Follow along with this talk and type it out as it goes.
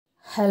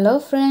Hello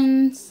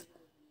friends,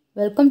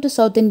 welcome to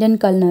South Indian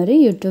Culinary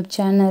YouTube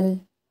channel.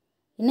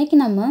 இன்னைக்கு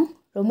நம்ம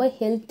ரொம்ப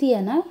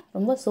ஹெல்த்தியான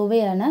ரொம்ப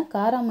சுவையான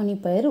காராமணி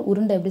பயிர்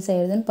உருண்டை எப்படி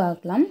செய்யறதுன்னு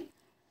பார்க்கலாம்.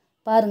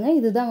 பாருங்க,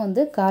 இதுதான்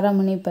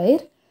காராமணி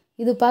பயிர்.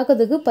 இது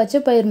பார்க்கிறதுக்கு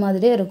பச்சை பயிர்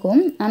மாதிரியே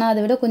இருக்கும். ஆனா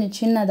அதை விட கொஞ்சம்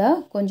சின்னதா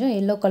கொஞ்சம்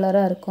yellow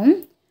கலரா இருக்கும்.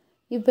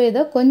 இப்போ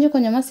இத கொஞ்சம்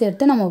கொஞ்சமா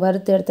சேர்த்து நம்ம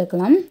வறுத்து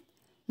எடுத்துக்கலாம்.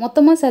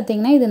 மொத்தமா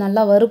சேர்த்தீங்கன்னா இது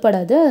நல்லா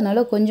வறுபடாது.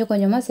 அதனால கொஞ்சம்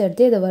கொஞ்சமா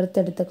சேர்த்து இத வறுத்து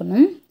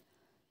எடுத்துக்கணும்.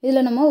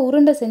 இதில் நம்ம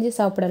உருண்டை செஞ்சு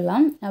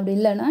சாப்பிடலாம். அப்படி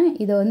இல்லைன்னா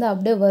இதை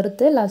அப்படியே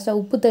வறுத்து லாஸ்ட்டாக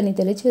உப்பு தண்ணி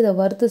தெளித்து இதை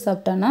வறுத்து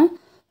சாப்பிட்டோன்னா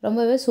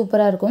ரொம்பவே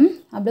சூப்பராக இருக்கும்.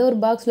 அப்படியே ஒரு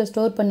பாக்ஸில்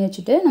ஸ்டோர் பண்ணி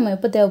வச்சுட்டு நம்ம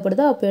எப்போ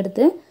தேவைப்படுதோ அப்போ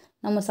எடுத்து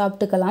நம்ம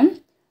சாப்பிட்டுக்கலாம்.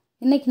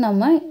 இன்றைக்கி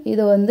நம்ம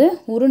இதை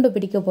உருண்டை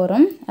பிடிக்க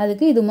போகிறோம்.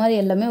 அதுக்கு இது மாதிரி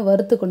எல்லாமே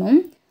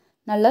வறுத்துக்கணும்.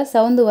 நல்லா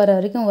சவந்து வர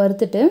வரைக்கும்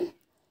வறுத்துட்டு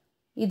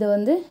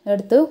இதை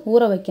எடுத்து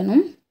ஊற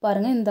வைக்கணும்.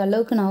 பாருங்கள், இந்த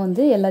அளவுக்கு நான்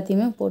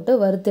எல்லாத்தையுமே போட்டு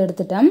வறுத்து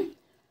எடுத்துட்டேன்.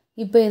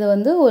 இப்போ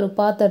இதை ஒரு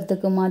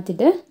பாத்திரத்துக்கு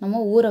மாற்றிட்டு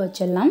நம்ம ஊற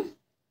வச்சிடலாம்.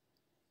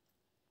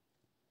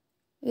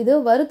 இது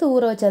வறுத்து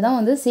ஊற வச்சா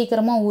தான்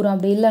சீக்கிரமாக ஊறும்.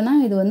 அப்படி இல்லைன்னா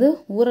இது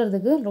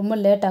ஊறுறதுக்கு ரொம்ப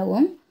லேட்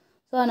ஆகும்.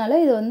 ஸோ அதனால்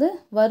இது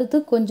வறுத்து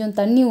கொஞ்சம்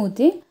தண்ணி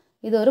ஊற்றி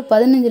இது ஒரு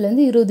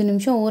 15லேருந்து 20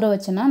 நிமிஷம் ஊற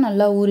வச்சோன்னா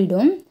நல்லா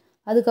ஊறிடும்.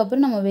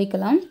 அதுக்கப்புறம் நம்ம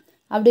வைக்கலாம்.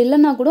 அப்படி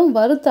இல்லைன்னா கூட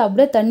வறுத்து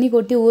அப்படியே தண்ணி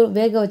கொட்டி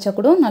வேக வச்சா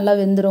கூட நல்லா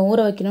வெந்துடும். ஊற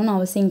வைக்கணும்னு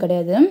அவசியம்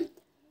கிடையாது.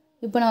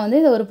 இப்போ நான்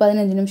இதை ஒரு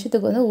 15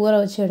 நிமிஷத்துக்கு ஊற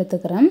வச்சு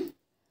எடுத்துக்கிறேன்.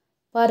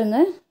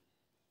 பாருங்கள்,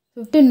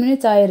 15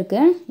 மினிட்ஸ்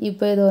ஆகிருக்கு.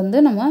 இப்போ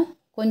இது நம்ம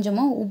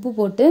கொஞ்சமாக உப்பு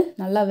போட்டு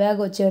நல்லா வேக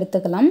வச்சு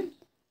எடுத்துக்கலாம்.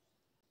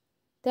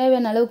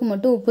 தேவையான அளவுக்கு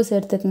மட்டும் உப்பு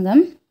சேர்த்துக்குங்க.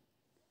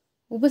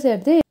 உப்பு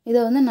சேர்த்து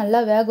இதை நல்லா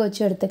வேக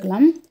வச்சு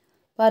எடுத்துக்கலாம்.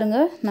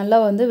 பாருங்கள், நல்லா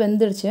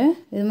வெந்துடுச்சு.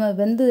 இது மாதிரி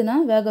வெந்ததுன்னா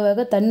வேக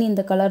வேக தண்ணி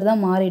இந்த கலர்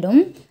தான்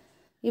மாறிடும்.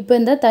 இப்போ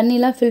இந்த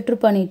தண்ணிலாம் ஃபில்ட்ரு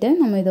பண்ணிவிட்டு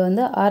நம்ம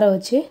இதை ஆற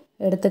வச்சு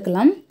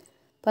எடுத்துக்கலாம்.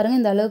 பாருங்கள்,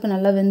 இந்த அளவுக்கு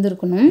நல்லா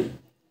வெந்திருக்கணும்.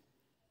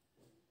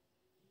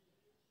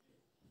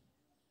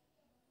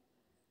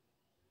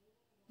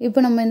 இப்போ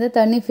நம்ம இந்த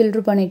தண்ணி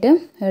ஃபில்ட்ரு பண்ணிவிட்டு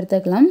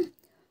எடுத்துக்கலாம்.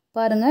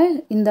 பாருங்கள்,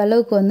 இந்த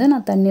அளவுக்கு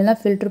நான்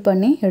தண்ணியெல்லாம் ஃபில்ட்ரு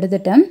பண்ணி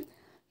எடுத்துட்டேன்.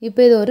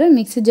 இப்போ இது ஒரு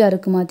மிக்ஸி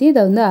ஜாருக்கு மாற்றி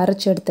இதை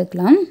அரைச்சி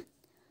எடுத்துக்கலாம்.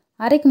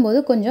 அரைக்கும்போது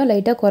கொஞ்சம்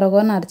லைட்டாக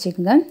குறகுறன்னு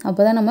அரைச்சிக்கங்க.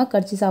 அப்போ தான் நம்ம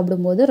கடிச்சு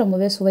சாப்பிடும்போது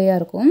ரொம்பவே சுவையாக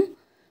இருக்கும்.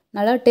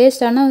 நல்லா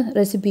டேஸ்டான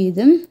ரெசிபி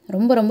இது.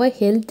 ரொம்ப ரொம்ப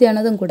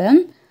ஹெல்த்தியானதும் கூட.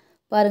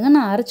 பாருங்கள்,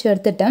 நான் அரைச்சி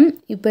எடுத்துட்டேன்.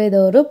 இப்போ இதை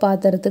ஒரு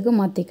பாத்திரத்துக்கு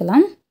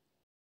மாற்றிக்கலாம்.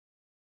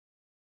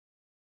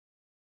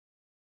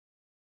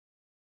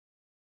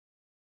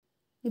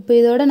 இப்போ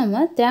இதோட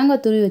நம்ம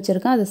தேங்காய் துருவி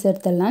வச்சுருக்கோம், அதை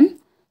சேர்த்துடலாம்.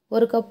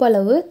 1 கப்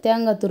அளவு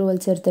தேங்காய்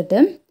துருவல் சேர்த்துட்டு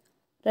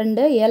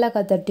 2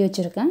 ஏலக்காய் தட்டி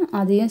வச்சுருக்கேன்,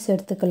 அதையும்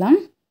சேர்த்துக்கலாம்.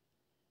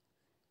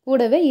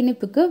 கூடவே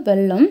இனிப்புக்கு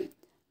வெல்லம்.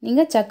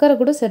 நீங்கள் சர்க்கரை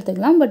கூட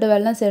சேர்த்துக்கலாம். பட்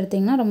வெல்லம்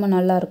சேர்த்திங்கன்னா ரொம்ப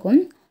நல்லாயிருக்கும்.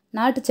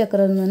 நாட்டு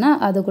சர்க்கரை இருந்ததுன்னா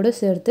அதை கூட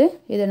சேர்த்து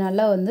இதை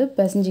நல்லா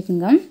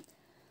பிசைஞ்சிக்குங்க.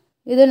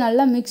 இதை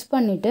நல்லா மிக்ஸ்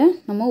பண்ணிவிட்டு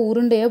நம்ம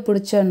உருண்டையை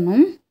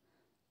பிடிச்சிடணும்.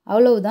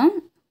 அவ்வளவுதான்.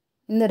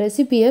 இந்த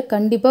ரெசிப்பியை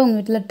கண்டிப்பாக உங்கள்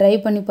வீட்டில் ட்ரை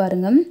பண்ணி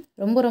பாருங்கள்.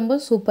 ரொம்ப ரொம்ப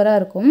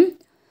சூப்பராக இருக்கும்.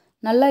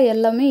 நல்லா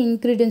எல்லாமே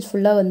இன்க்ரீடியன்ஸ்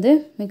ஃபுல்லாக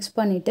மிக்ஸ்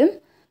பண்ணிவிட்டு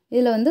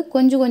இதில்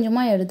கொஞ்சம்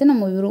கொஞ்சமாக எடுத்து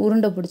நம்ம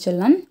உருண்டை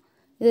பிடிச்சிடலாம்.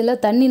 இதில்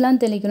தண்ணிலாம்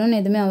தெளிக்கணும்னு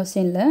எதுவுமே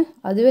அவசியம் இல்லை.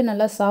 அதுவே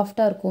நல்லா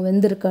சாஃப்டாக இருக்கும்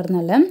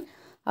வெந்திருக்கிறதுனால.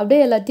 அப்படியே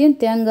எல்லாத்தையும்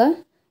தேங்காய்,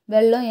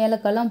 வெல்லம்,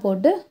 ஏலக்காய்லாம்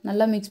போட்டு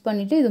நல்லா மிக்ஸ்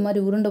பண்ணிவிட்டு இது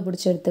மாதிரி உருண்டை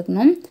பிடிச்சி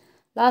எடுத்துக்கணும்.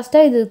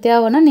 லாஸ்ட்டாக இது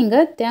தேவைன்னா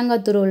நீங்கள்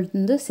தேங்காய்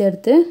துருவல்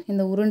சேர்த்து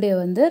இந்த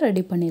உருண்டையை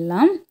ரெடி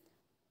பண்ணிடலாம்.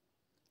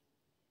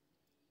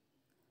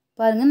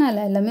 பாருங்கள்,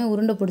 நான் எல்லாமே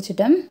உருண்டை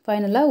பிடிச்சிட்டேன்.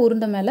 ஃபைனலாக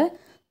உருண்டை மேலே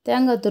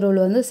தேங்காய்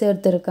துருவல்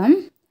சேர்த்துருக்கேன்.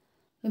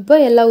 இப்போ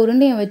எல்லா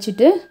உருண்டையும்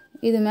வச்சுட்டு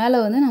இது மேலே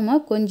நம்ம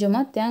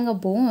கொஞ்சமாக தேங்காய்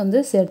பூவும்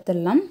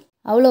சேர்த்துடலாம்.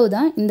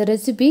 அவ்வளவுதான். இந்த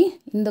ரெசிபி,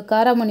 இந்த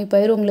காராமணி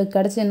பயிர் உங்களுக்கு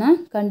கிடச்சுன்னா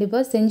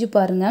கண்டிப்பாக செஞ்சு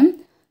பாருங்கள்.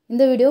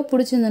 இந்த வீடியோ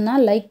பிடிச்சிருந்துன்னா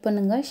லைக்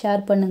பண்ணுங்கள்,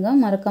 ஷேர் பண்ணுங்கள்.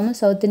 மறக்காமல்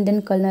சவுத்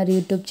இண்டியன் கல்னரி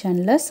யூடியூப்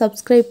சேனலை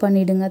சப்ஸ்கிரைப்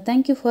பண்ணிவிடுங்க.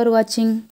 தேங்க்யூ ஃபார் வாட்சிங்.